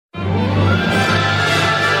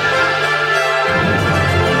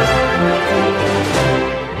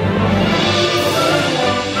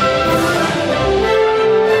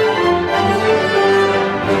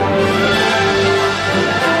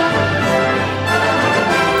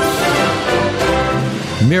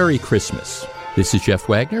Merry Christmas. This is Jeff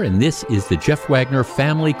Wagner, and this is the Jeff Wagner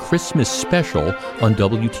Family Christmas Special on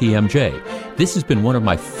WTMJ. This has been one of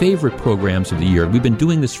my favorite programs of the year. We've been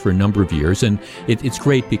doing this for a number of years, and it's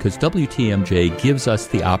great because WTMJ gives us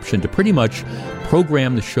the option to pretty much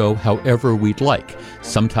program the show however we'd like.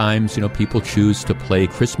 Sometimes, people choose to play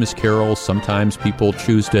Christmas carols. Sometimes people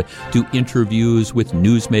choose to do interviews with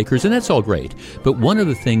newsmakers, and that's all great. But one of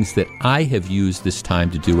the things that I have used this time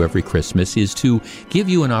to do every Christmas is to give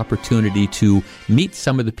you an opportunity to meet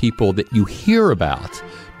some of the people that you hear about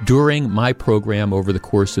during my program over the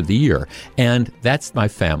course of the year. And that's my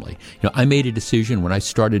family. I made a decision when I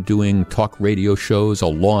started doing talk radio shows a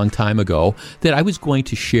long time ago that I was going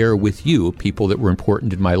to share with you people that were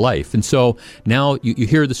important in my life. And so now you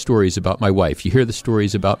hear the stories about my wife, you hear the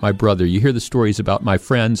stories about my brother, you hear the stories about my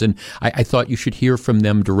friends, and I thought you should hear from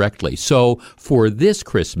them directly. So for this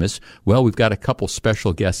Christmas, well, we've got a couple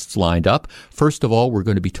special guests lined up. First of all, we're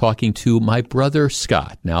going to be talking to my brother,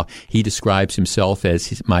 Scott. Now, he describes himself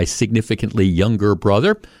as my significantly younger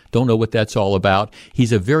brother. Don't know what that's all about.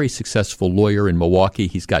 He's a very successful lawyer in Milwaukee.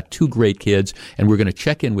 He's got 2 great kids, and we're going to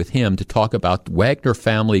check in with him to talk about the Wagner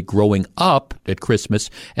family growing up at Christmas,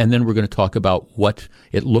 and then we're going to talk about what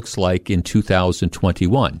it looks like in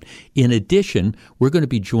 2021. In addition, we're going to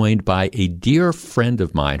be joined by a dear friend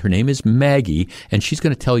of mine. Her name is Maggie, and she's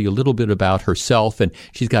going to tell you a little bit about herself, and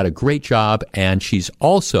she's got a great job, and she's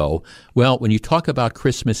also, well, when you talk about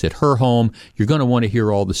Christmas at her home, you're going to want to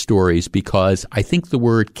hear all the stories because I think the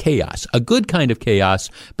word chaos, a good kind of chaos,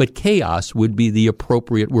 but chaos would be the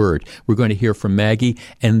appropriate word. We're going to hear from Maggie,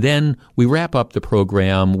 and then we wrap up the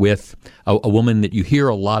program with a woman that you hear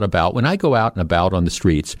a lot about. When I go out and about on the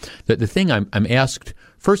streets, the thing I'm asked,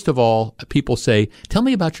 first of all, people say, tell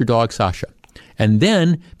me about your dog, Sasha. And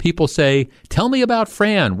then people say, tell me about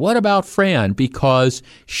Fran. What about Fran? Because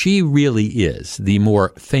she really is the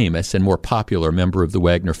more famous and more popular member of the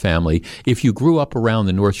Wagner family. If you grew up around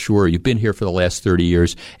the North Shore, you've been here for the last 30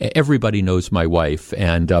 years, everybody knows my wife.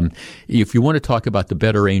 And if you want to talk about the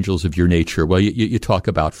better angels of your nature, well, you talk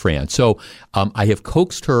about Fran. So I have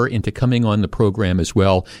coaxed her into coming on the program as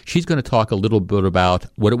well. She's going to talk a little bit about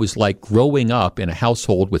what it was like growing up in a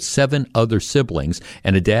household with 7 other siblings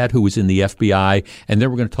and a dad who was in the FBI. And then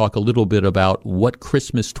we're going to talk a little bit about what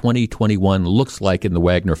Christmas 2021 looks like in the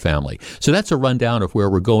Wagner family. So that's a rundown of where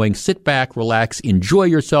we're going. Sit back, relax, enjoy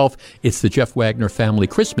yourself. It's the Jeff Wagner Family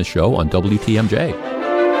Christmas Show on WTMJ.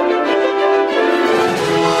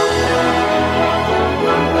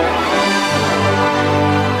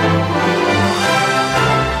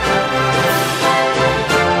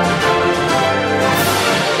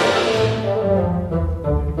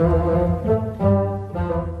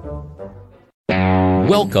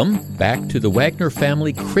 Welcome back to the Wagner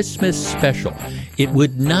Family Christmas Special. It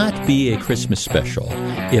would not be a Christmas special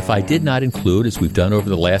if I did not include, as we've done over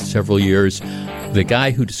the last several years, the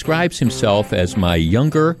guy who describes himself as my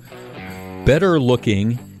younger,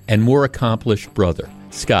 better-looking, and more accomplished brother,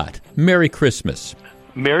 Scott. Merry Christmas.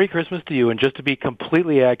 Merry Christmas to you, and just to be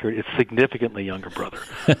completely accurate, it's significantly younger brother.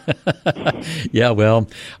 Yeah, well,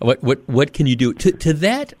 what can you do? To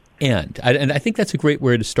that end, and I think that's a great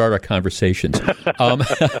way to start our conversations.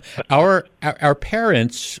 Our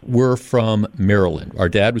parents were from Maryland. Our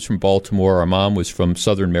dad was from Baltimore. Our mom was from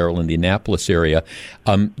southern Maryland, the Annapolis area.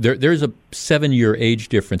 There's a 7-year age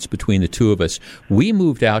difference between the two of us. We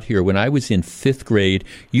moved out here when I was in 5th grade.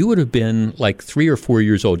 You would have been like 3 or 4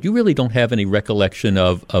 years old. You really don't have any recollection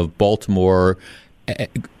of Baltimore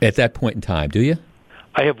at that point in time, do you?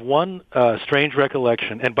 I have one strange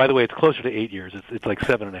recollection, and by the way, it's closer to 8 years. It's like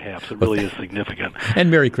 7.5, so it really is significant.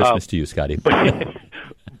 And Merry Christmas to you, Scotty.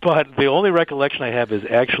 But the only recollection I have is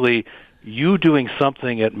actually you doing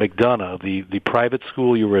something at McDonough, the private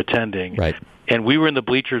school you were attending. Right. And we were in the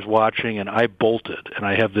bleachers watching, and I bolted. And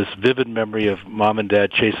I have this vivid memory of Mom and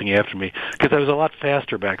Dad chasing after me, because I was a lot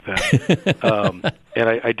faster back then. And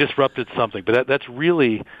I disrupted something. But that's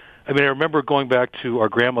really... I mean, I remember going back to our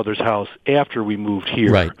grandmother's house after we moved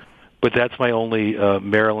here. Right. But that's my only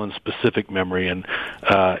Maryland-specific memory, and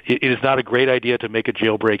it is not a great idea to make a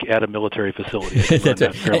jailbreak at a military facility. I learned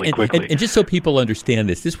that fairly quickly. And just so people understand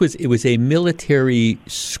this, it was a military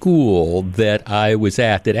school that I was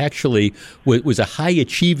at that actually was a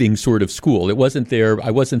high-achieving sort of school. I wasn't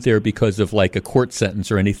there because of like a court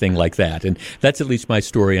sentence or anything like that, and that's at least my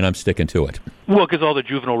story, and I'm sticking to it. Well, because all the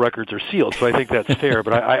juvenile records are sealed, so I think that's fair.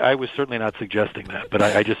 But I was certainly not suggesting that. But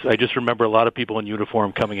I just remember a lot of people in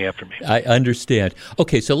uniform coming after me. I understand.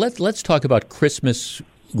 Okay, so let's talk about Christmas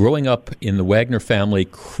growing up in the Wagner family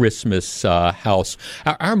Christmas house,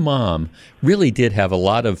 our mom really did have a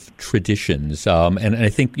lot of traditions, and I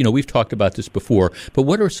think we've talked about this before. But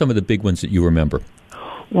what are some of the big ones that you remember?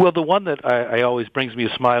 Well, the one that I always brings me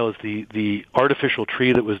a smile is the artificial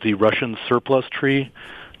tree that was the Russian surplus tree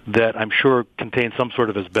that I'm sure contained some sort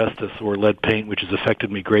of asbestos or lead paint, which has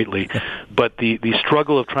affected me greatly. But the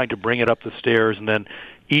struggle of trying to bring it up the stairs, and then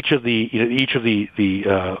each of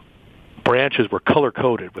the branches were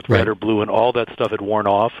color-coded with red or blue, and all that stuff had worn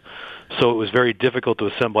off. So it was very difficult to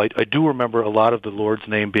assemble. I do remember a lot of the Lord's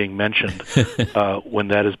name being mentioned when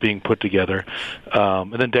that is being put together.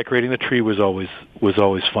 And then decorating the tree was always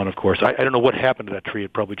fun, of course. I don't know what happened to that tree.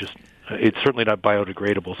 It probably just... It's certainly not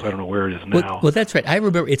biodegradable, so I don't know where it is now. Well, that's right. I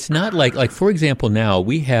remember it's not like for example, now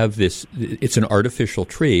we have this, it's an artificial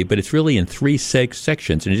tree, but it's really in three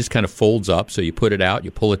sections, and it just kind of folds up, so you put it out,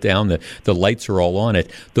 you pull it down, the lights are all on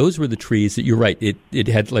it. Those were the trees that, you're right,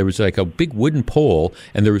 there was like a big wooden pole,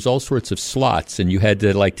 and there was all sorts of slots, and you had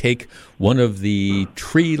to take one of the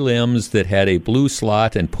tree limbs that had a blue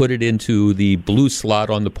slot and put it into the blue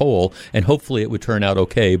slot on the pole, and hopefully it would turn out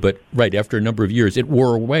okay. But after a number of years, it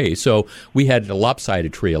wore away. So we had a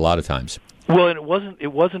lopsided tree a lot of times. Well, and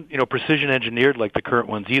it wasn't precision engineered like the current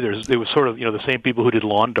ones either. It was sort of the same people who did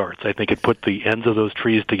lawn darts, I think, had put the ends of those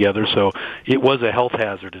trees together. So it was a health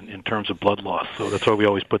hazard in terms of blood loss. So that's why we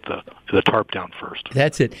always put the tarp down first.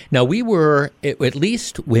 That's it. Now, we were, at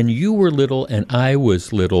least when you were little and I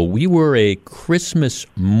was little, we were a Christmas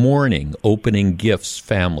morning opening gifts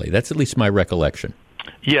family. That's at least my recollection.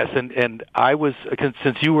 Yes, and I was,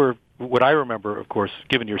 since you were, what I remember, of course,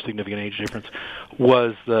 given your significant age difference,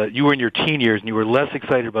 was you were in your teen years and you were less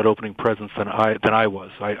excited about opening presents than I was.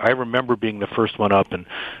 I remember being the first one up and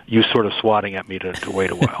you sort of swatting at me to wait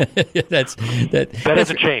a while. that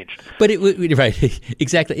hasn't changed. But right,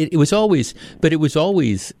 exactly. It was always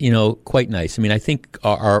quite nice. I mean, I think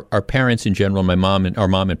our parents in general, our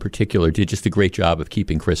mom in particular, did just a great job of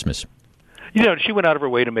keeping Christmas. She went out of her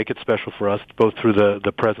way to make it special for us, both through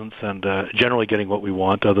the presents and generally getting what we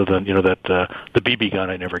want, other than, the BB gun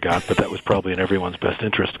I never got, but that was probably in everyone's best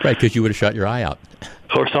interest. Right, because you would have shot your eye out.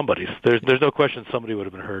 Or somebody's. There's no question somebody would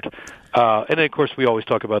have been hurt. And then, of course, we always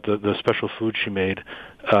talk about the special food she made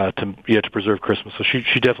to preserve Christmas. So she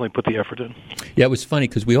definitely put the effort in. Yeah, it was funny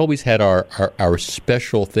because we always had our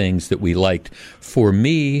special things that we liked. For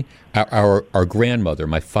me, our grandmother,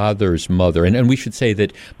 my father's mother, and we should say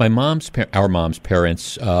that our mom's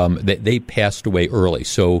parents, they passed away early.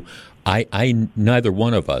 So I neither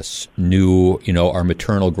one of us knew, our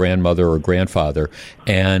maternal grandmother or grandfather,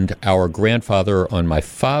 and our grandfather on my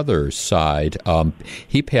father's side,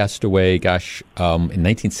 he passed away, in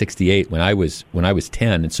 1968 when I was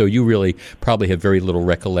 10, and so you really probably have very little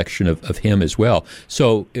recollection of him as well.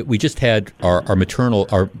 So we just had our maternal,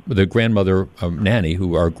 the grandmother, Nanny,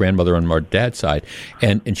 who our grandmother on our dad's side,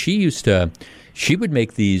 and she used to. She would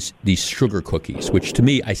make these sugar cookies, which to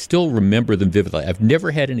me, I still remember them vividly. I've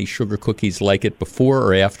never had any sugar cookies like it before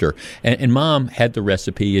or after. And Mom had the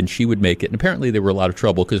recipe, and she would make it. And apparently they were a lot of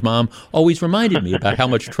trouble because Mom always reminded me about how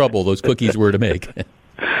much trouble those cookies were to make.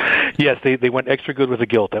 Yes, they went extra good with the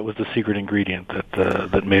guilt. That was the secret ingredient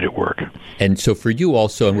that made it work. And so for you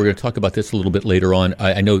also, and we're going to talk about this a little bit later on,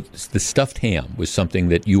 I know the stuffed ham was something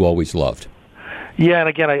that you always loved. Yeah, and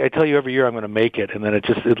again, I tell you every year I'm going to make it, and then it's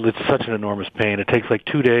such an enormous pain. It takes like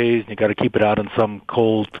 2 days, and you got to keep it out in some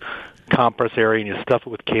cold compress area, and you stuff it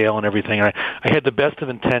with kale and everything. And I had the best of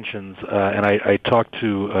intentions, and I talked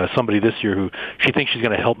to somebody this year who she thinks she's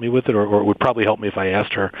going to help me with it, or would probably help me if I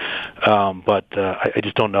asked her. But I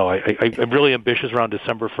just don't know. I'm really ambitious around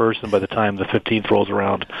December 1st, and by the time the 15th rolls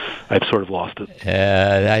around, I've sort of lost it.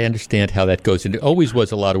 I understand how that goes. And it always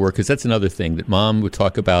was a lot of work, because that's another thing that Mom would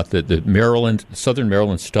talk about, the Southern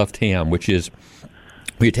Maryland stuffed ham, which is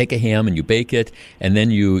where you take a ham and you bake it, and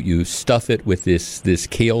then you stuff it with this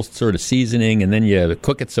kale sort of seasoning, and then you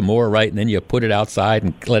cook it some more, right? And then you put it outside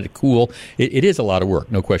and let it cool. It is a lot of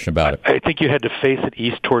work, no question about it. I think you had to face it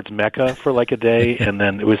east towards Mecca for like a day, and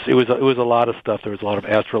then it was a lot of stuff. There was a lot of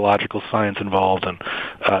astrological science involved, and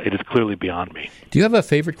it is clearly beyond me. Do you have a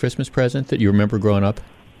favorite Christmas present that you remember growing up?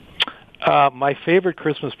 My favorite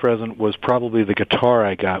Christmas present was probably the guitar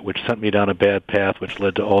I got, which sent me down a bad path, which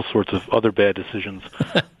led to all sorts of other bad decisions,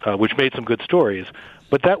 which made some good stories.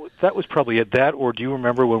 But that was probably it. That, or do you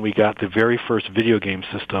remember when we got the very first video game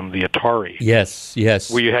system, the Atari? Yes.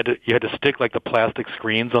 Where you had to stick like the plastic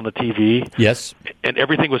screens on the TV. Yes. And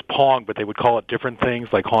everything was Pong, but they would call it different things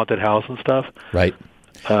like Haunted House and stuff. Right.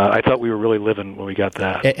 I thought we were really living when we got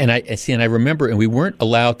that. And I remember, and we weren't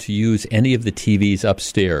allowed to use any of the TVs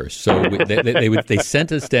upstairs. So they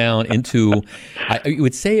sent us down into, I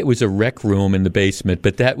would say it was a rec room in the basement,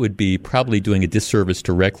 but that would be probably doing a disservice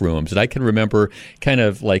to rec rooms. And I can remember kind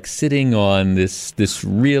of like sitting on this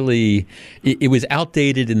really, it was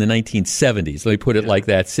outdated in the 1970s. Let me put it like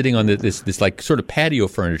that. Sitting on this like sort of patio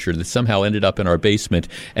furniture that somehow ended up in our basement.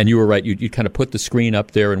 And you were right. You'd kind of put the screen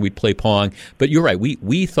up there and we'd play Pong. But you're right.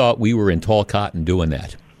 We thought we were in tall cotton doing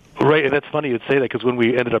that. Right, and that's funny you'd say that because when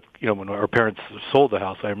we ended up, when our parents sold the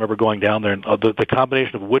house, I remember going down there and the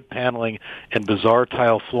combination of wood paneling and bizarre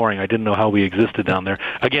tile flooring, I didn't know how we existed down there.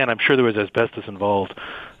 Again, I'm sure there was asbestos involved.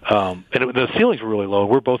 And the ceilings were really low.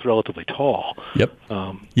 We're both relatively tall. Yep.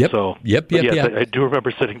 Yep. I do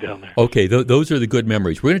remember sitting down there. Okay, those are the good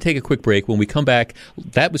memories. We're going to take a quick break. When we come back,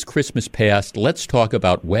 that was Christmas past. Let's talk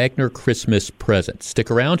about Wagner Christmas present.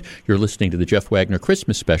 Stick around. You're listening to the Jeff Wagner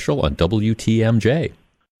Christmas Special on WTMJ.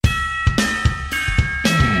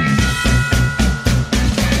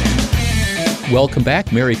 Welcome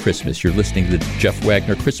back. Merry Christmas. You're listening to the Jeff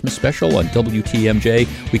Wagner Christmas Special on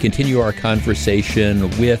WTMJ. We continue our conversation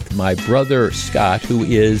with my brother, Scott, who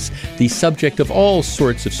is the subject of all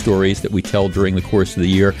sorts of stories that we tell during the course of the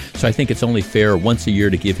year. So I think it's only fair once a year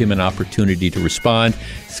to give him an opportunity to respond.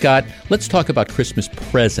 Scott, let's talk about Christmas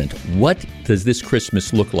present. What does this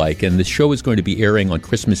Christmas look like? And the show is going to be airing on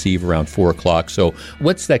Christmas Eve around 4 o'clock. So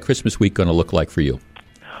what's that Christmas week going to look like for you?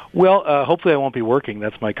 Well, hopefully I won't be working.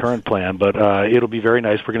 That's my current plan, but it'll be very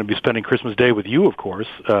nice. We're going to be spending Christmas Day with you, of course.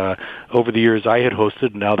 Over the years, I had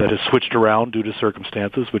hosted, and now that has switched around due to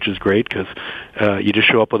circumstances, which is great because you just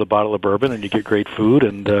show up with a bottle of bourbon and you get great food,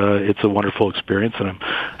 and it's a wonderful experience, and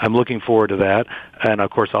I'm looking forward to that. And, of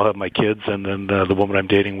course, I'll have my kids and then the woman I'm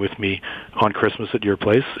dating with me on Christmas at your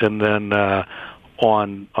place, and then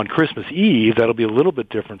on Christmas Eve, that'll be a little bit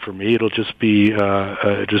different for me. It'll just be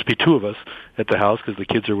two of us at the house because the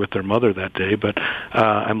kids are with their mother that day. But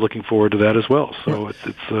I'm looking forward to that as well. So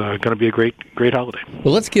it's going to be a great holiday.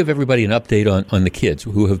 Well, let's give everybody an update on the kids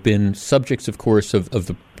who have been subjects, of course, of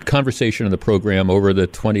the conversation in the program over the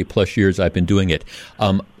 20-plus years I've been doing it.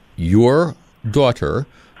 Your daughter,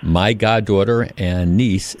 my goddaughter and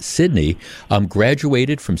niece, Sydney,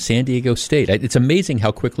 graduated from San Diego State. It's amazing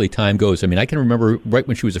how quickly time goes. I mean, I can remember right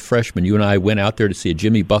when she was a freshman, you and I went out there to see a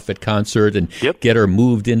Jimmy Buffett concert and get her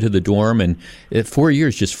moved into the dorm, and 4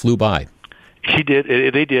 years just flew by. She did.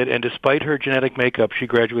 They did. And despite her genetic makeup, she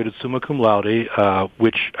graduated summa cum laude,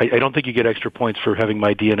 which I don't think you get extra points for having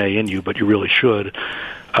my DNA in you, but you really should,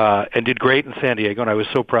 and did great in San Diego. And I was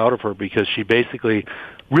so proud of her because she basically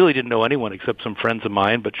really didn't know anyone except some friends of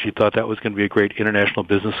mine, but she thought that was going to be a great international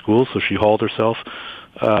business school, so she hauled herself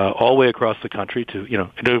all the way across the country to,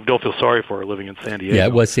 don't feel sorry for her living in San Diego. Yeah,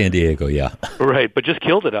 it was San Diego, yeah. Right, but just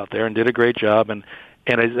killed it out there and did a great job. And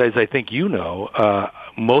as I think you know,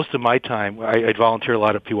 most of my time, I volunteer a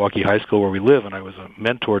lot at Pewaukee High School where we live, and I was a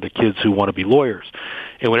mentor to kids who want to be lawyers.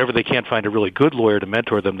 And whenever they can't find a really good lawyer to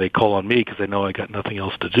mentor them, they call on me because they know I got nothing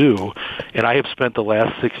else to do. And I have spent the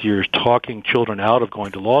last 6 years talking children out of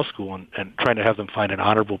going to law school and trying to have them find an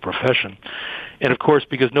honorable profession. And, of course,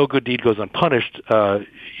 because no good deed goes unpunished,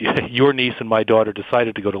 your niece and my daughter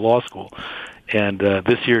decided to go to law school. And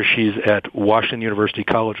this year she's at Washington University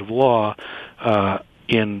College of Law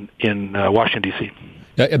in Washington, D.C.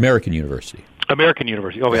 American University. American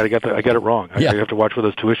University. Oh, wait, I got it wrong. I have to watch where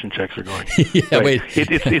those tuition checks are going. Wait.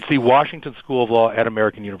 It's the Washington School of Law at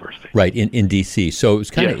American University. Right, in D.C. So it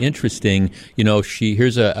was kind of interesting.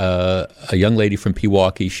 Here's a young lady from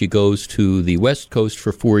Pewaukee. She goes to the West Coast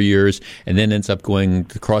for 4 years and then ends up going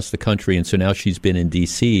across the country. And so now she's been in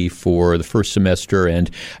D.C. for the first semester.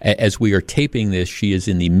 And as we are taping this, she is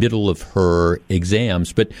in the middle of her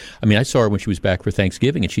exams. But, I saw her when she was back for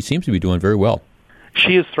Thanksgiving, and she seems to be doing very well.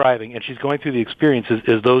 She is thriving, and she's going through the experiences,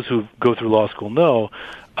 as those who go through law school know.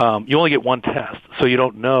 You only get one test, so you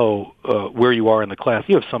don't know where you are in the class.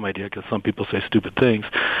 You have some idea because some people say stupid things,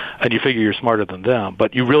 and you figure you're smarter than them.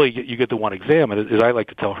 But you really get the one exam, and as I like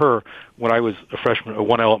to tell her, when I was a freshman at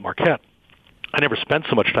 1L at Marquette, I never spent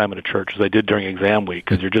so much time in a church as I did during exam week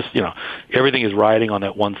because you're just, everything is riding on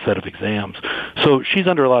that one set of exams. So she's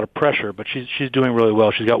under a lot of pressure, but she's doing really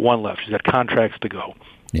well. She's got one left. She's got contracts to go.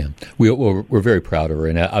 Yeah, we're very proud of her,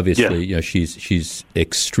 and obviously, she's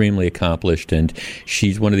extremely accomplished, and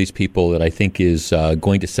she's one of these people that I think is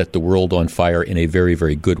going to set the world on fire in a very,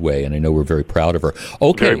 very good way, and I know we're very proud of her.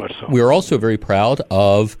 Okay, very much so. We're also very proud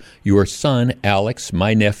of your son, Alex,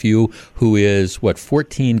 my nephew, who is,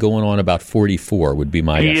 14 going on about 44 would be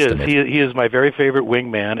my estimate. He is my very favorite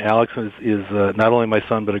wingman. Alex is not only my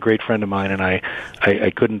son, but a great friend of mine, and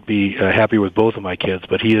I couldn't be happier with both of my kids,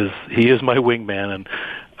 but he is my wingman, and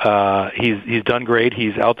he's done great.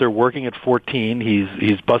 He's out there working at 14.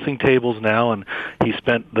 He's bussing tables now, and he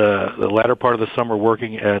spent the latter part of the summer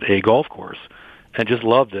working at a golf course and just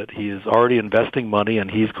loved it. He is already investing money,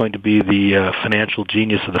 and he's going to be the financial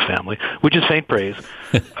genius of the family, which is faint praise,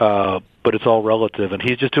 but it's all relative. And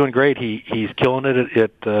he's just doing great. He's killing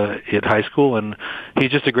it at high school, and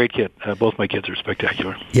he's just a great kid. Both my kids are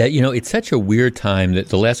spectacular. Yeah, it's such a weird time that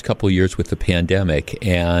the last couple of years with the pandemic,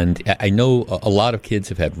 and I know a lot of kids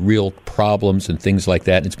have had real problems and things like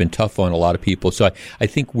that, and it's been tough on a lot of people. So I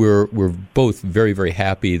think we're both very, very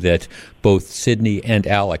happy that both Sydney and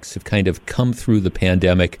Alex have kind of come through the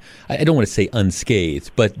pandemic. I don't want to say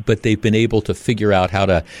unscathed, but they've been able to figure out how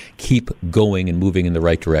to keep going and moving in the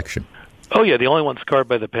right direction. Oh, yeah, the only one scarred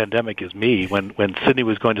by the pandemic is me. When Sydney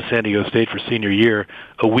was going to San Diego State for senior year,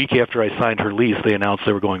 a week after I signed her lease, they announced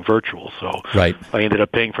they were going virtual. So right. I ended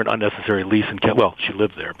up paying for an unnecessary lease. Well, she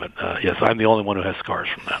lived there, but yes, I'm the only one who has scars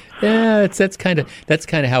from that. Yeah, that's kind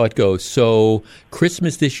of how it goes. So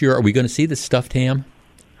Christmas this year, are we going to see the stuffed ham?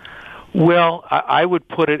 Well, I would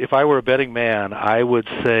put it, if I were a betting man, I would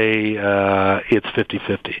say it's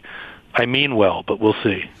 50-50. I mean well, but we'll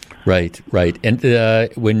see. Right. And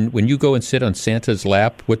when you go and sit on Santa's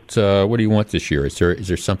lap, what do you want this year? Is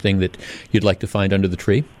there something that you'd like to find under the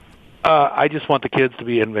tree? I just want the kids to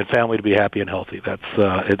be and family to be happy and healthy. That's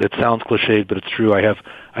it sounds cliched, but it's true. I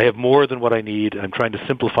have more than what I need. I'm trying to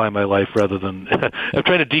simplify my life rather than I'm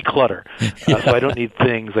trying to declutter. So I don't need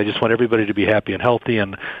things. I just want everybody to be happy and healthy.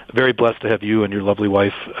 And very blessed to have you and your lovely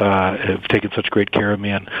wife have taken such great care of me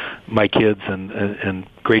and my kids and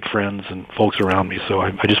great friends and folks around me. So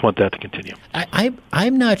I just want that to continue.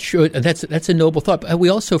 I'm not sure. That's a noble thought. But we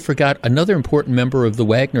also forgot another important member of the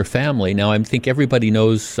Wagner family. Now I think everybody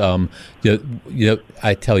knows.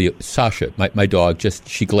 I tell you, Sasha, my dog,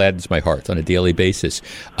 she gladdens my heart on a daily basis.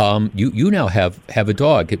 You now have a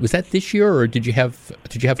dog. Was that this year, or did you have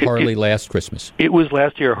Harley last Christmas? It was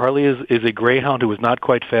last year. Harley is a greyhound who was not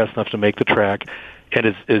quite fast enough to make the track, and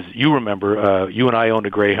as you remember, you and I owned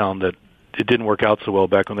a greyhound that it didn't work out so well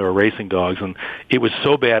back when they were racing dogs, and it was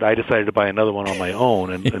so bad I decided to buy another one on my own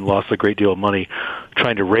and lost a great deal of money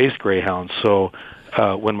trying to race greyhounds. So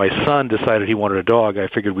when my son decided he wanted a dog, I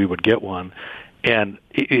figured we would get one. And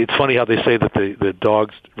it's funny how they say that the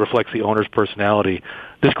dog reflects the owner's personality.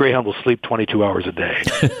 This greyhound will sleep 22 hours a day.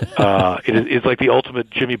 It's like the ultimate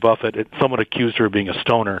Jimmy Buffett. Someone accused her of being a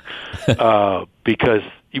stoner because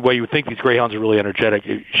while you would think these greyhounds are really energetic,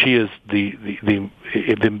 she is the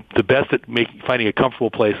best at finding a comfortable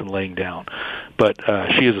place and laying down. But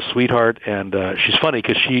she is a sweetheart, and she's funny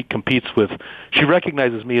because she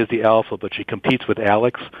recognizes me as the alpha, but she competes with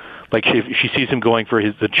Alex. Like if she sees him going for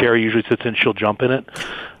the chair he usually sits in, she'll jump in it,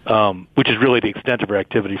 which is really the extent of her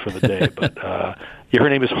activity for the day. But her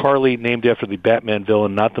name is Harley, named after the Batman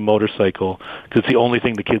villain, not the motorcycle, because it's the only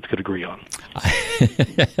thing the kids could agree on.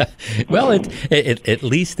 Well, at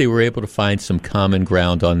least they were able to find some common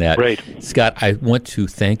ground on that. Right. Scott, I want to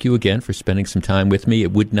thank you again for spending some time with me.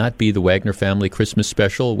 It would not be the Wagner Family Christmas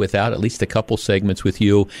Special without at least a couple segments with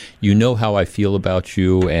you. You know how I feel about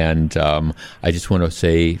you, and I just want to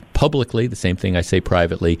say publicly the same thing I say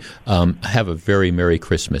privately. Have a very Merry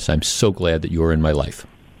Christmas. I'm so glad that you're in my life.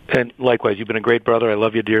 And likewise, you've been a great brother. I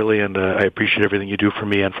love you dearly, and I appreciate everything you do for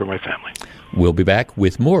me and for my family. We'll be back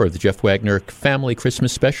with more of the Jeff Wagner Family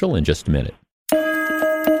Christmas Special in just a minute.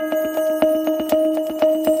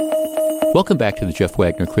 Welcome back to the Jeff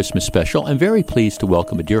Wagner Christmas Special. I'm very pleased to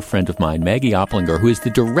welcome a dear friend of mine, Maggie Opplinger, who is the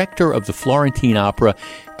director of the Florentine Opera.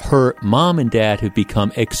 Her mom and dad have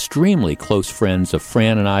become extremely close friends of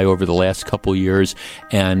Fran and I over the last couple years.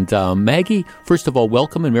 And Maggie, first of all,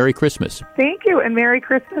 welcome and Merry Christmas. Thank you, and Merry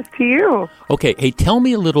Christmas to you. Okay, hey, tell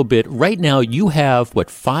me a little bit. Right now, you have,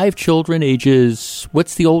 5 children, ages,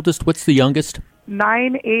 what's the oldest, what's the youngest?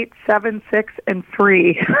 9, 8, 7, 6, and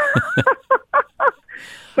 3.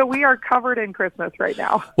 So we are covered in Christmas right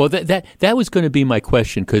now. Well, that was going to be my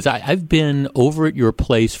question, because I've been over at your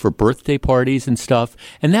place for birthday parties and stuff,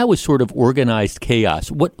 and that was sort of organized chaos.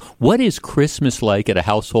 What is Christmas like at a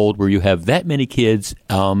household where you have that many kids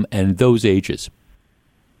and those ages?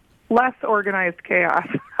 Less organized chaos.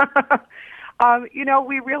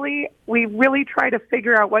 We really try to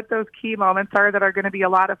figure out what those key moments are that are going to be a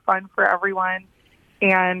lot of fun for everyone,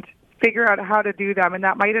 and figure out how to do them. And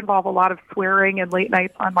that might involve a lot of swearing and late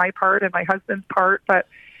nights on my part and my husband's part. But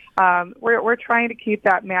we're trying to keep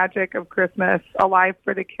that magic of Christmas alive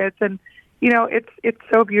for the kids. And it's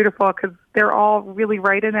so beautiful because they're all really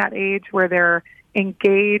right in that age where they're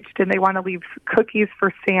engaged and they want to leave cookies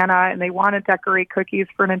for Santa and they want to decorate cookies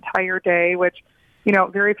for an entire day, which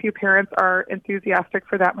very few parents are enthusiastic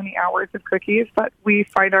for that many hours of cookies, but we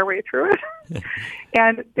find our way through it.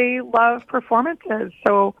 And they love performances.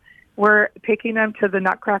 So we're taking them to the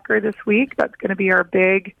Nutcracker this week. That's going to be our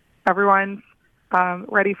big, everyone's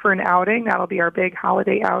ready for an outing. That'll be our big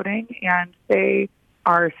holiday outing. And they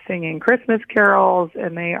are singing Christmas carols,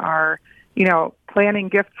 and they are, planning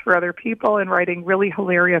gifts for other people and writing really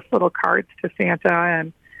hilarious little cards to Santa.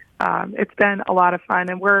 And it's been a lot of fun.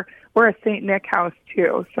 And we're a St. Nick house,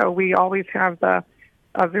 too. So we always have a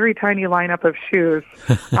very tiny lineup of shoes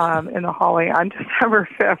in the hallway on December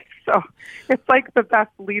 5th. So it's like the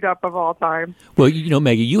best lead-up of all time. Well,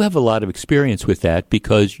 Maggie, you have a lot of experience with that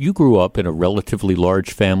because you grew up in a relatively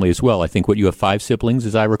large family as well. I think, you have 5 siblings,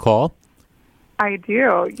 as I recall? I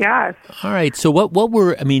do, yes. All right. So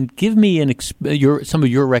give me some of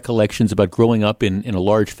your recollections about growing up in a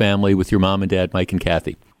large family with your mom and dad, Mike and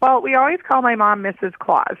Kathy. Well, we always call my mom Mrs.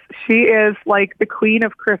 Claus. She is like the queen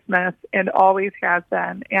of Christmas and always has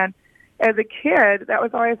been. And as a kid, that was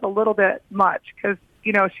always a little bit much because,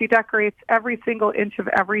 she decorates every single inch of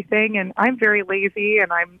everything. And I'm very lazy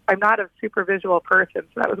and I'm not a super visual person.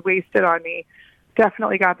 So that was wasted on me.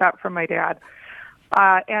 Definitely got that from my dad.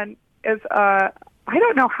 And I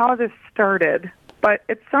don't know how this started, but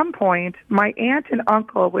at some point, my aunt and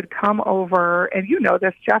uncle would come over, and you know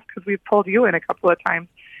this, Jeff, because we've pulled you in a couple of times,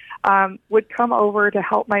 would come over to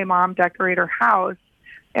help my mom decorate her house.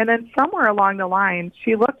 And then somewhere along the line,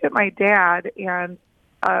 she looked at my dad and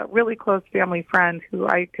a really close family friend who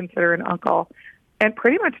I consider an uncle, and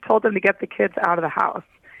pretty much told them to get the kids out of the house.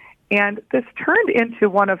 And this turned into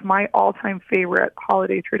one of my all-time favorite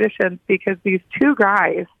holiday traditions because these 2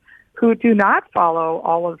 guys who do not follow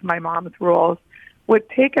all of my mom's rules would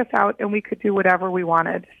take us out and we could do whatever we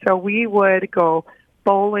wanted. So we would go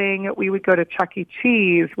bowling, we would go to Chuck E.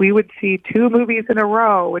 Cheese, we would see 2 movies in a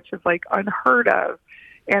row, which is like unheard of.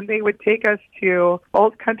 And they would take us to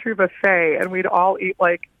Old Country Buffet and we'd all eat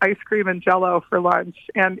like ice cream and Jell-O for lunch.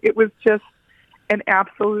 And it was just an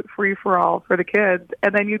absolute free-for-all for the kids.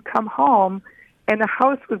 And then you'd come home and the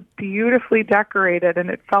house was beautifully decorated, and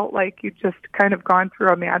it felt like you'd just kind of gone through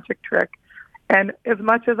a magic trick. And as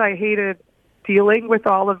much as I hated dealing with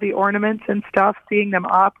all of the ornaments and stuff, seeing them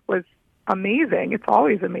up was amazing. It's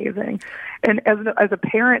always amazing. And as a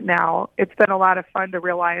parent now, it's been a lot of fun to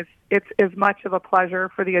realize it's as much of a pleasure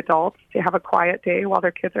for the adults to have a quiet day while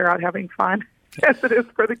their kids are out having fun as it is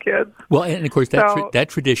for the kids. Well, and of course, that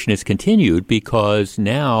tradition has continued because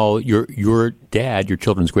now your dad, your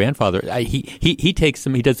children's grandfather, he takes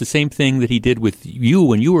them. He does the same thing that he did with you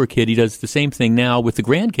when you were a kid. He does the same thing now with the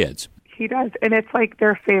grandkids. He does, and it's like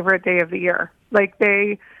their favorite day of the year. Like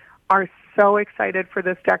they are so excited for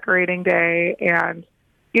this decorating day, and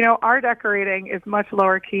our decorating is much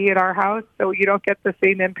lower key at our house, so you don't get the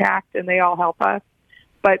same impact, and they all help us.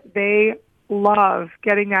 But they love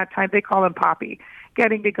getting that time. They call him Poppy,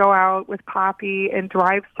 getting to go out with Poppy and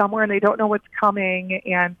drive somewhere and they don't know what's coming.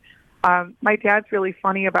 And my dad's really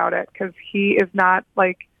funny about it because he is not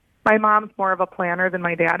like, my mom's more of a planner than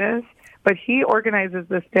my dad is, but he organizes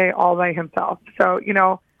this day all by himself. So,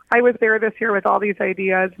 I was there this year with all these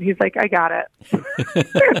ideas and he's like, I got it.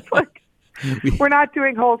 It's like, we're not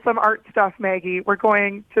doing wholesome art stuff, Maggie. We're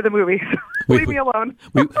going to the movies. Leave me alone.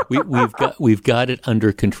 We've got it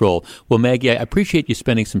under control. Well, Maggie, I appreciate you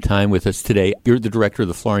spending some time with us today. You're the director of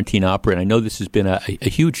the Florentine Opera, and I know this has been a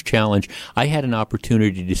huge challenge. I had an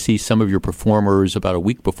opportunity to see some of your performers about a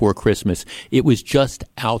week before Christmas. It was just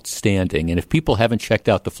outstanding. And if people haven't checked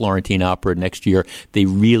out the Florentine Opera next year, they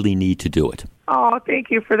really need to do it. Oh, thank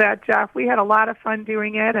you for that, Jeff. We had a lot of fun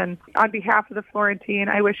doing it. And on behalf of the Florentine,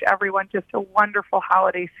 I wish everyone just a wonderful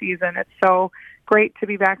holiday season. It's so great to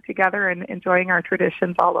be back together and enjoying our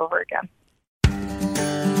traditions all over again.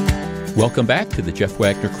 Welcome back to the Jeff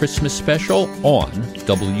Wagner Christmas Special on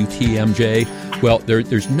WTMJ. Well,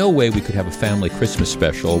 there's no way we could have a family Christmas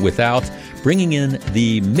special without bringing in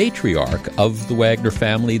the matriarch of the Wagner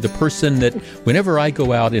family, the person that whenever I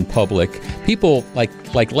go out in public, people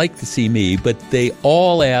like to see me, but they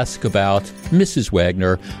all ask about Mrs.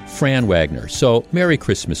 Wagner, Fran Wagner. So, Merry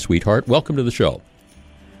Christmas, sweetheart. Welcome to the show.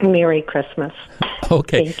 Merry Christmas.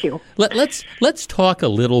 Okay. Thank you. Let's talk a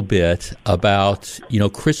little bit about,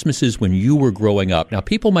 Christmases when you were growing up. Now,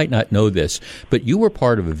 people might not know this, but you were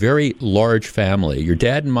part of a very large family. Your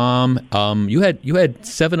dad and mom, you had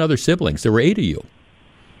 7 other siblings. There were 8 of you.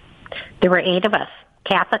 There were 8 of us.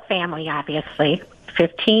 Catholic family, obviously.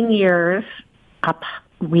 15 years up.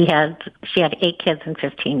 She had 8 kids in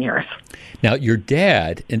 15 years. Now, your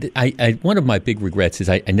dad, and I one of my big regrets is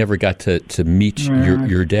I never got to meet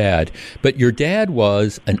your dad, but your dad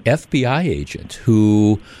was an FBI agent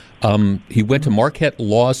who he went to Marquette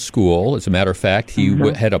Law School. As a matter of fact, he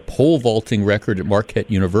had a pole vaulting record at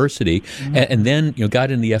Marquette University, and then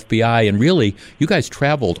got in the FBI. And really, you guys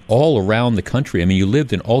traveled all around the country. I mean, you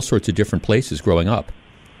lived in all sorts of different places growing up.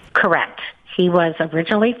 Correct. He was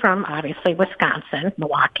originally from, obviously, Wisconsin,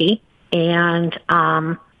 Milwaukee, and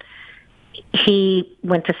he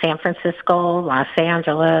went to San Francisco, Los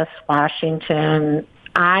Angeles, Washington.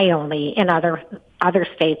 In other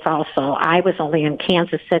states also. I was only in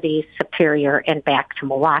Kansas City, Superior, and back to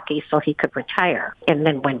Milwaukee so he could retire, and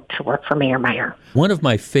then went to work for Mayor Meyer. One of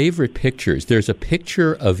my favorite pictures, there's a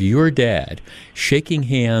picture of your dad shaking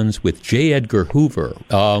hands with J. Edgar Hoover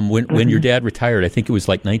when your dad retired. I think it was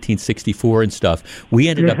like 1964 and stuff. We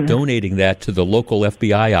ended up donating that to the local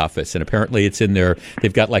FBI office, and apparently it's in there.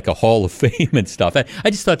 They've got like a Hall of Fame and stuff. I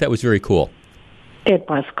just thought that was very cool. It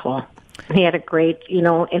was cool. He had a great,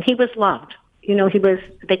 and he was loved. Even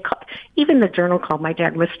the Journal called my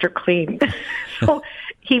dad Mr. Clean. So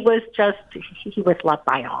he was loved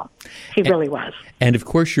by all. He really was. And of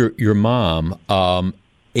course, your mom,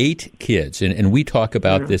 8 kids, and we talk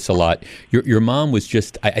about this a lot. Your mom was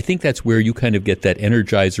just, I think that's where you kind of get that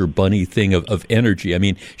Energizer Bunny thing of energy. I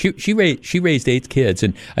mean, she raised 8 kids,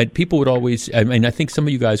 and people would always, I think some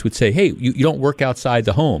of you guys would say, hey, you don't work outside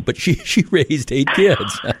the home, but she raised 8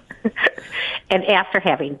 kids. And after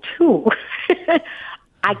having 2,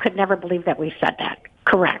 I could never believe that we said that.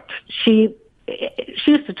 Correct. She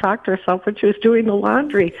used to talk to herself when she was doing the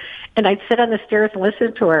laundry, and I'd sit on the stairs and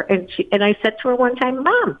listen to her. And I said to her one time,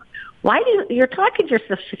 "Mom, why you're talking to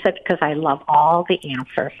yourself?" She said, "Because I love all the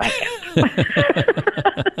answers I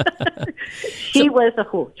get." She was a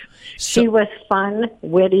hoot. She was fun,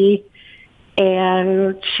 witty,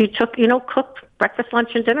 and she cooked breakfast,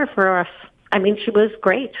 lunch, and dinner for us. I mean, she was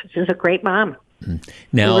great. She was a great mom.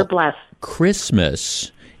 Now, we were blessed.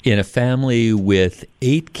 Christmas in a family with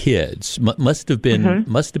 8 kids must have been an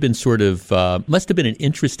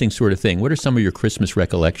interesting sort of thing. What are some of your Christmas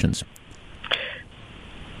recollections?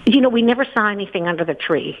 We never saw anything under the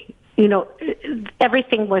tree.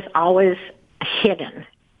 Everything was always hidden.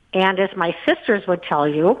 And as my sisters would tell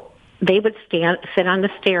you, they would sit on the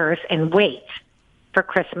stairs and wait for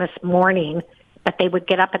Christmas morning. But they would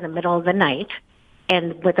get up in the middle of the night,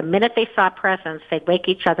 and with the minute they saw presents, they'd wake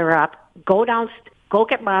each other up, go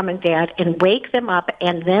get Mom and Dad, and wake them up,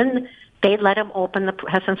 and then they'd let them open the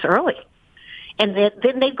presents early. And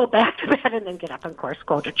then they'd go back to bed and then get up and, of course,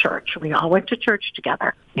 go to church. We all went to church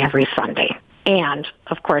together every Sunday, and,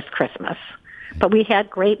 of course, Christmas. But we had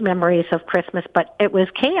great memories of Christmas, but it was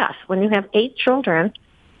chaos. When you have 8 children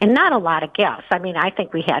and not a lot of gifts, I mean, I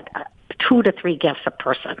think we had 2 to 3 gifts a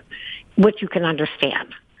person, which you can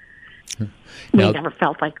understand. We never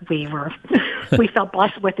felt like we felt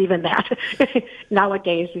blessed with even that.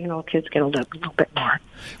 Nowadays, kids get a little bit more.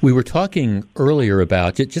 We were talking earlier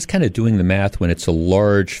about just kind of doing the math when it's a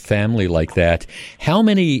large family like that. How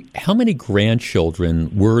many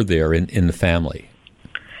grandchildren were there in the family?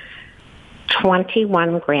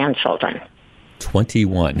 21 grandchildren.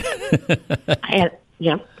 21.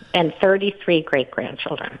 And 33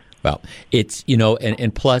 great-grandchildren. Well, it's,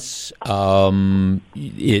 and plus,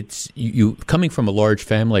 it's you coming from a large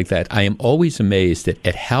family like that. I am always amazed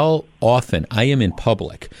at how often I am in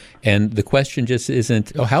public, and the question just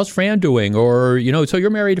isn't, "Oh, how's Fran doing?" or so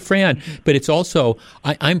you're married to Fran, but it's also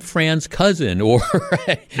I'm Fran's cousin, or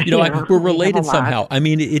we're related somehow. I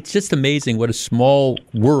mean, it's just amazing what a small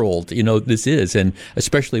world this is, and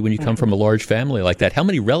especially when you come from a large family like that. How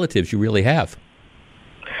many relatives you really have?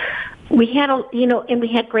 We had, and we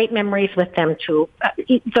had great memories with them, too.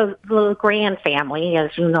 The LeGrand family,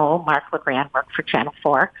 as you know, Mark LeGrand worked for Channel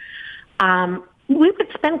 4. We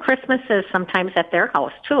would spend Christmases sometimes at their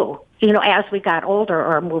house, too, as we got older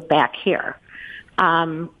or moved back here.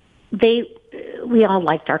 We all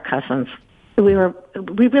liked our cousins. We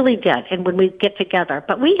really did, and when we get together.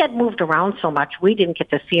 But we had moved around so much, we didn't get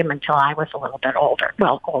to see them until I was a little bit older.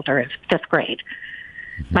 Well, older is 5th grade.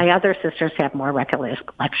 My other sisters have more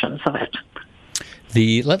recollections of it.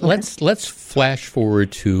 Let's flash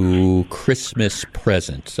forward to Christmas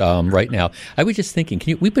presents right now. I was just thinking,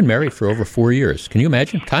 we've been married for over 4 years. Can you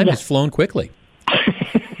imagine? Time has flown quickly.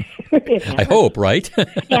 I hope, right?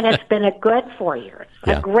 And it's been a good 4 years,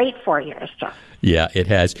 a great 4 years, Jeff. Yeah, it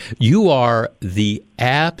has. You are the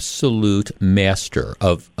absolute master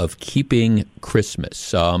of keeping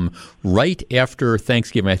Christmas. Right after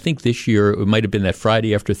Thanksgiving, I think this year it might have been that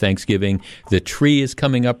Friday after Thanksgiving, the tree is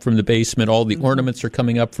coming up from the basement, all the ornaments are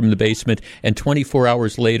coming up from the basement, and 24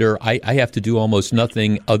 hours later, I have to do almost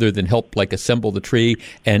nothing other than help assemble the tree,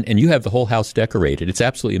 and you have the whole house decorated. It's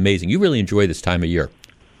absolutely amazing. You really enjoy this time of year.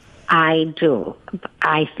 I do.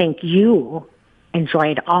 I think you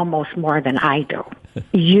enjoy it almost more than I do.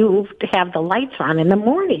 You have the lights on in the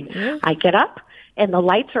morning. I get up and the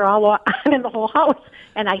lights are all on in the whole house,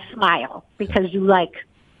 and I smile because you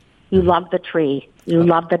love the tree. You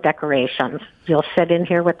love the decorations. You'll sit in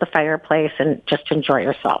here with the fireplace and just enjoy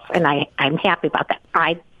yourself. And I'm happy about that.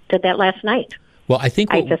 I did that last night. Well, I think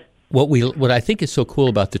what I think is so cool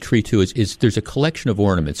about the tree too is there's a collection of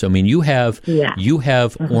ornaments. I mean, you have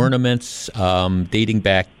ornaments dating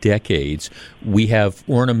back decades. We have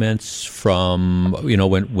ornaments from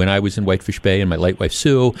when I was in Whitefish Bay and my late wife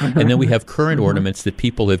Sue, and then we have current ornaments that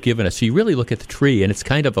people have given us. So you really look at the tree, and it's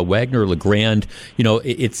kind of a Wagner Legrand.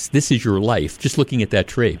 This is your life. Just looking at that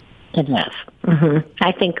tree. It is. Mm-hmm.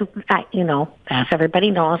 I think as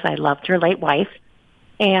everybody knows, I loved your late wife.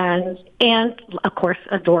 And of course,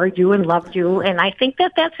 adored you and loved you. And I think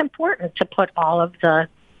that that's important to put all of the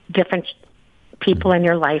different people in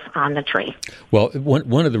your life on the tree. Well,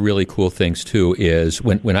 one of the really cool things, too, is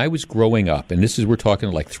when I was growing up, and we're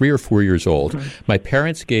talking 3 or 4 years old, my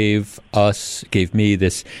parents gave me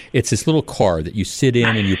this, it's this little car that you sit in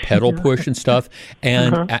and you pedal push and stuff,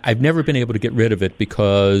 and I've never been able to get rid of it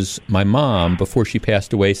because my mom, before she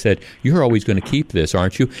passed away, said, "You're always going to keep this,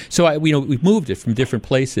 aren't you?" So we've moved it from different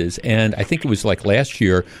places, and I think it was last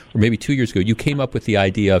year or maybe 2 years ago, you came up with the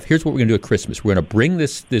idea of, here's what we're going to do at Christmas. We're going to bring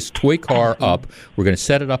this toy car up. We're going to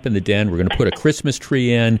set it up in the den. We're going to put a Christmas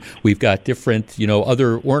tree in. We've got different,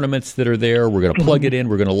 other ornaments that are there. We're going to plug it in.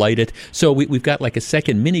 We're going to light it. So we've got a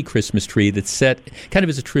second mini Christmas tree that's set kind of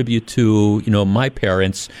as a tribute to, my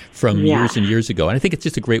parents from years and years ago. And I think it's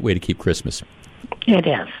just a great way to keep Christmas. It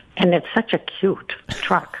is. And it's such a cute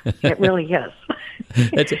truck. It really is.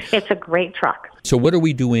 It's a great truck. So what are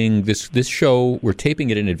we doing? This show, we're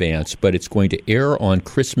taping it in advance, but it's going to air on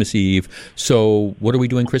Christmas Eve. So what are we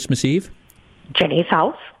doing Christmas Eve? Jenny's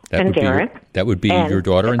house and Darren. That would be your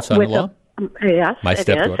daughter and son-in-law? Yes, my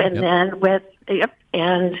stepdaughter. And then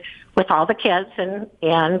with all the kids,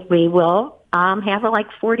 and we will have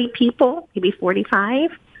 40 people, maybe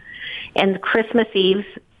 45. And Christmas Eve,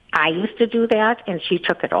 I used to do that, and she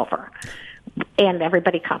took it over. And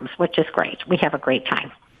everybody comes, which is great. We have a great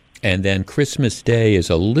time. And then Christmas Day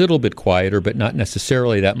is a little bit quieter, but not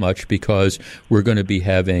necessarily that much, because we're going to be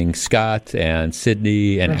having Scott and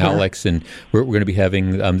Sydney and Alex, and we're going to be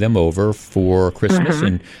having them over for Christmas.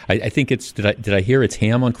 And I think it's did I hear it's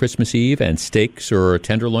ham on Christmas Eve and steaks or a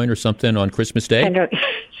tenderloin or something on Christmas Day? I know.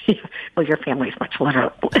 Well, your family's much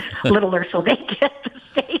littler, so they get the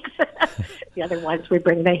steaks. The other ones, we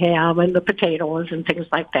bring the ham and the potatoes and things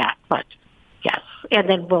like that. But yes, and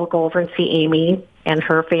then we'll go over and see Amy and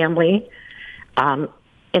her family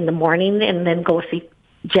in the morning, and then go see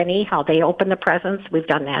Jenny, how they open the presents. We've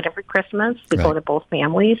done that every Christmas. We go to both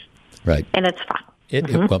families, and it's fun.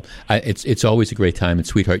 It's always a great time, and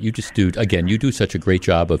sweetheart, you just do such a great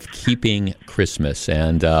job of keeping Christmas,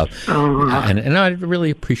 and I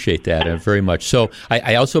really appreciate that very much. So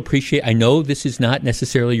I also appreciate. I know this is not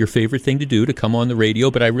necessarily your favorite thing to do, to come on the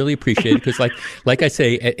radio, but I really appreciate it because, like I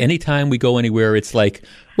say, anytime we go anywhere, it's like,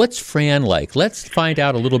 what's Fran like? Let's find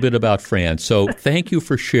out a little bit about Fran. So thank you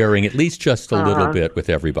for sharing at least just a little bit with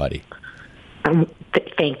everybody.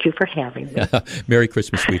 Thank you for having me. Merry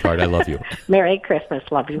Christmas, sweetheart. I love you. Merry Christmas.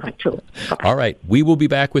 Love you too. Bye-bye. All right. We will be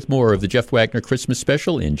back with more of the Jeff Wagner Christmas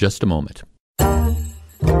special in just a moment.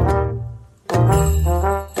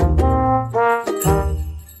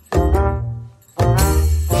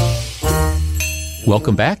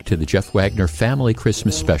 Welcome back to the Jeff Wagner Family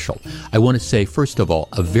Christmas Special. I want to say, first of all,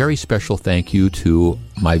 a very special thank you to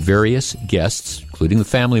my various guests, including the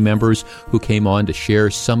family members who came on to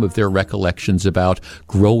share some of their recollections about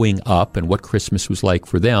growing up and what Christmas was like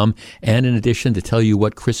for them, and in addition to tell you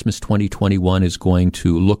what Christmas 2021 is going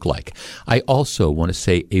to look like. I also want to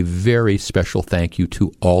say a very special thank you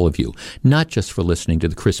to all of you, not just for listening to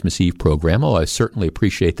the Christmas Eve program, I certainly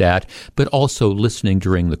appreciate that, but also listening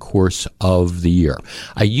during the course of the year.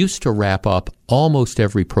 I used to wrap up almost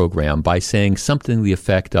every program by saying something to the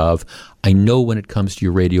effect of, I know when it comes to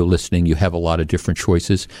your radio listening, you have a lot of different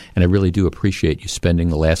choices, and I really do appreciate you spending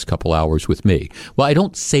the last couple hours with me. Well, I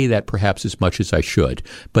don't say that perhaps as much as I should,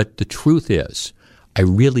 but the truth is, I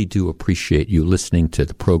really do appreciate you listening to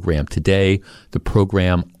the program today, the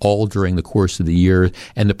program all during the course of the year,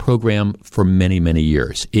 and the program for many, many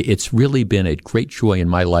years. It's really been a great joy in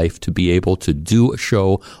my life to be able to do a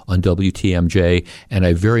show on WTMJ, and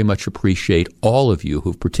I very much appreciate all of you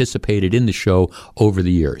who've participated in the show over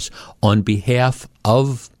the years. On behalf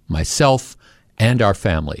of myself and our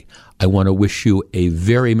family, I want to wish you a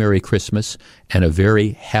very Merry Christmas and a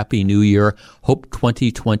very Happy New Year. Hope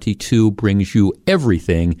 2022 brings you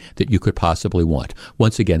everything that you could possibly want.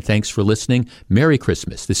 Once again, thanks for listening. Merry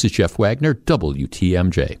Christmas. This is Jeff Wagner,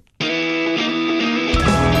 WTMJ.